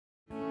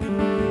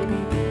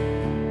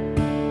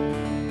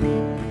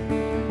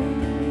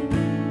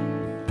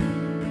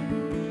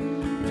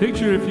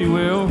Picture, if you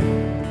will.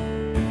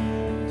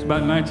 It's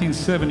about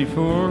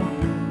 1974.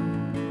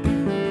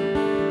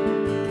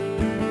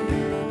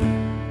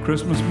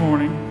 Christmas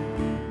morning.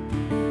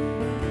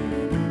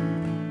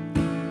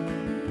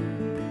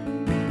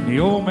 The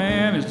old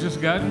man has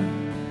just gotten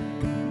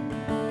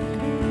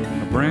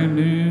a brand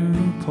new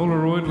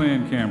Polaroid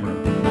land camera.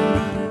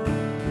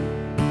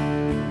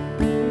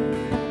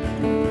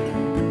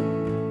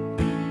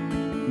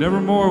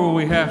 Nevermore will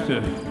we have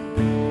to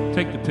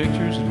take the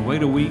pictures and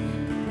wait a week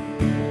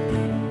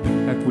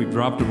after we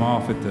dropped them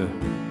off at the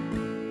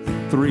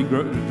 3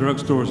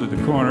 drugstores at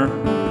the corner,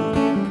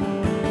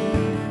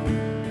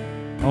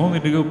 only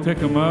to go pick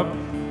them up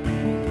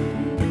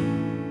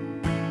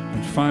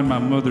and find my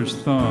mother's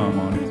thumb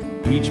on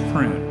each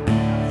print.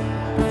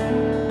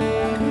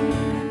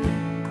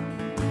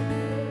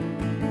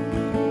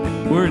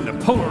 We're in the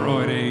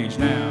Polaroid age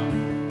now.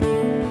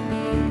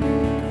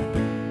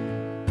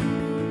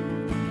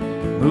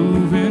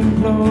 Moving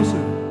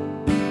closer,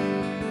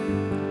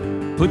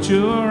 put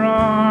your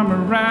arm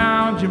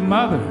around your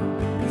mother,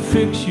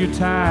 fix your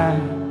tie.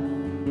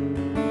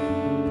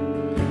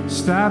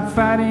 Stop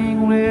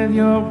fighting with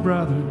your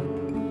brother,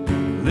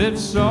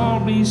 let's all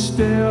be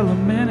still a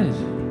minute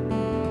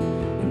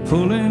and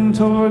pulling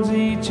towards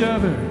each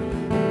other.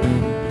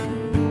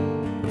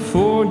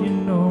 Before you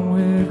know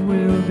it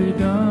will be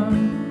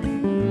done.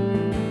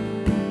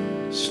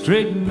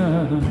 Straighten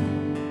up,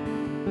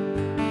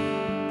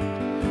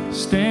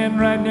 stand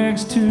right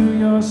next to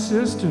your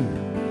sister.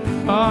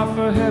 Oh,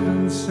 for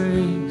heaven's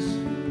sakes,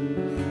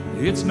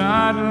 it's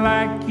not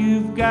like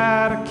you've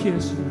gotta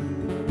kiss her.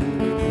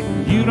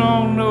 You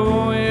don't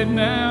know it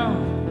now,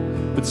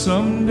 but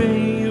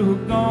someday you're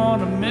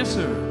gonna miss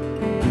her.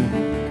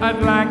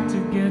 I'd like to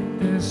get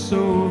this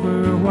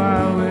over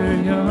while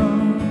we're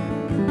young.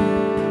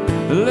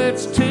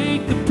 Let's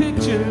take the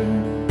picture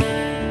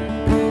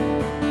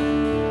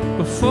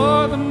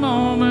before the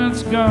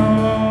moment's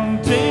gone.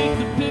 Take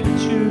the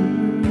picture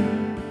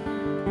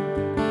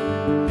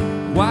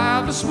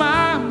while the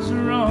smiles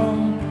are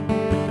on.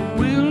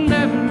 We'll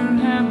never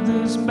have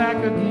this back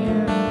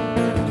again.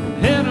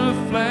 In a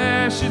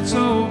flash it's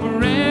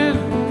over and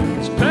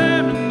it's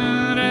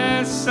permanent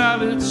as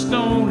solid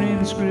stone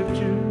in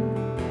scripture.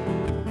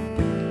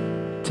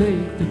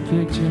 Take the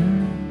picture.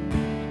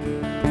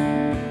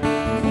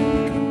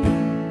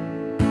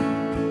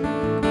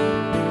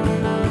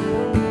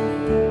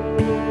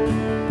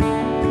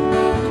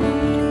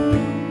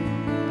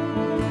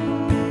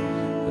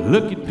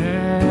 Look at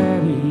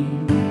Daddy,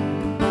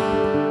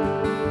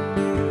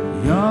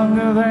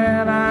 younger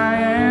than I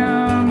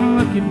am.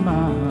 Look at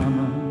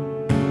Mama,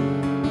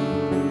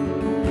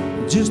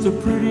 just a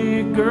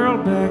pretty girl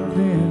back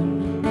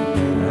then.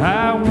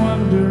 I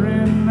wonder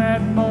in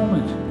that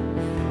moment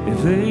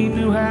if they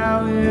knew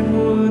how it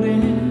would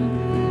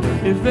end,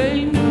 if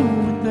they knew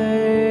what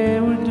they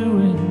were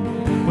doing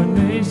when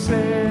they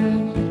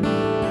said,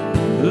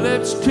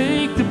 let's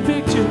take the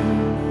picture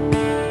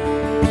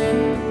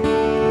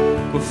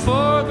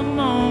before the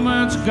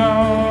moment's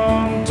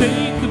gone.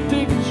 Take the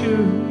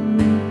picture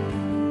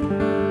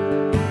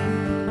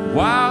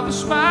while the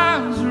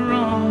smiles are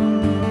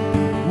on.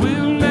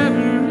 We'll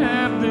never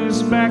have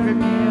this back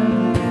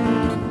again.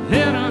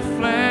 In a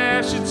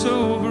flash it's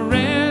over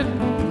and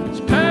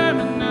it's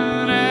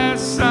permanent as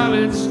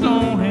solid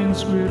stone in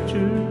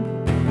scripture.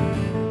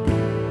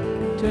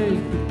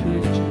 Take the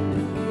picture.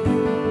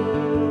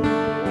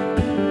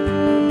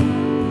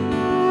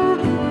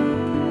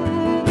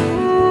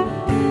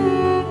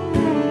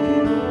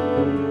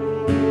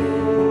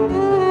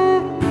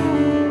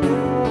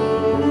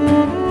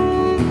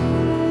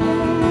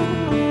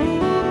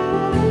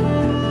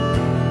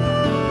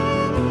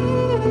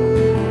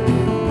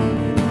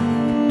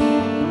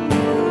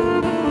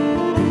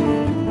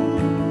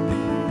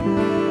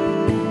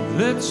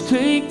 Let's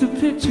take the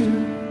picture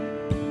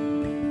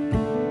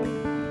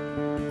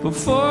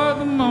before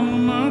the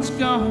moment's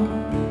gone.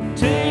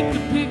 Take the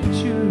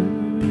picture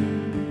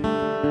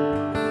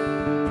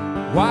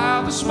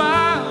while the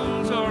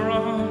smiles are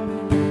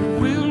on.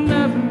 We'll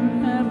never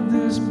have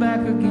this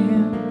back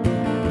again.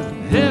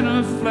 In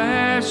a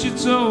flash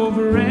it's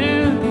over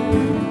and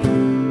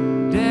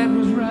Dad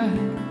was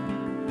right,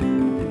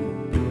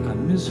 I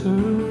miss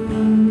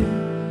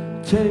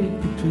her.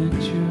 Take the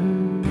picture.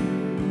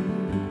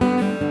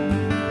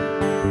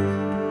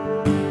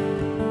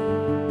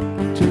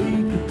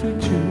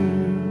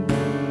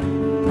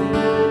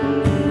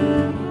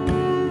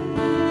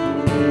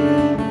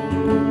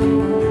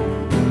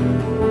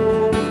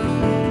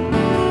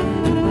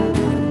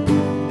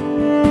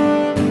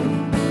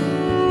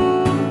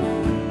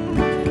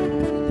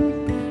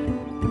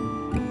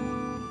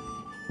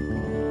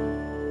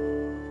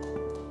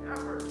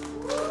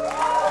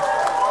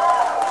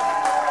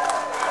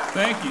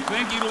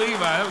 Thank you, Levi.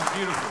 That was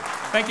beautiful.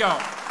 Thank y'all.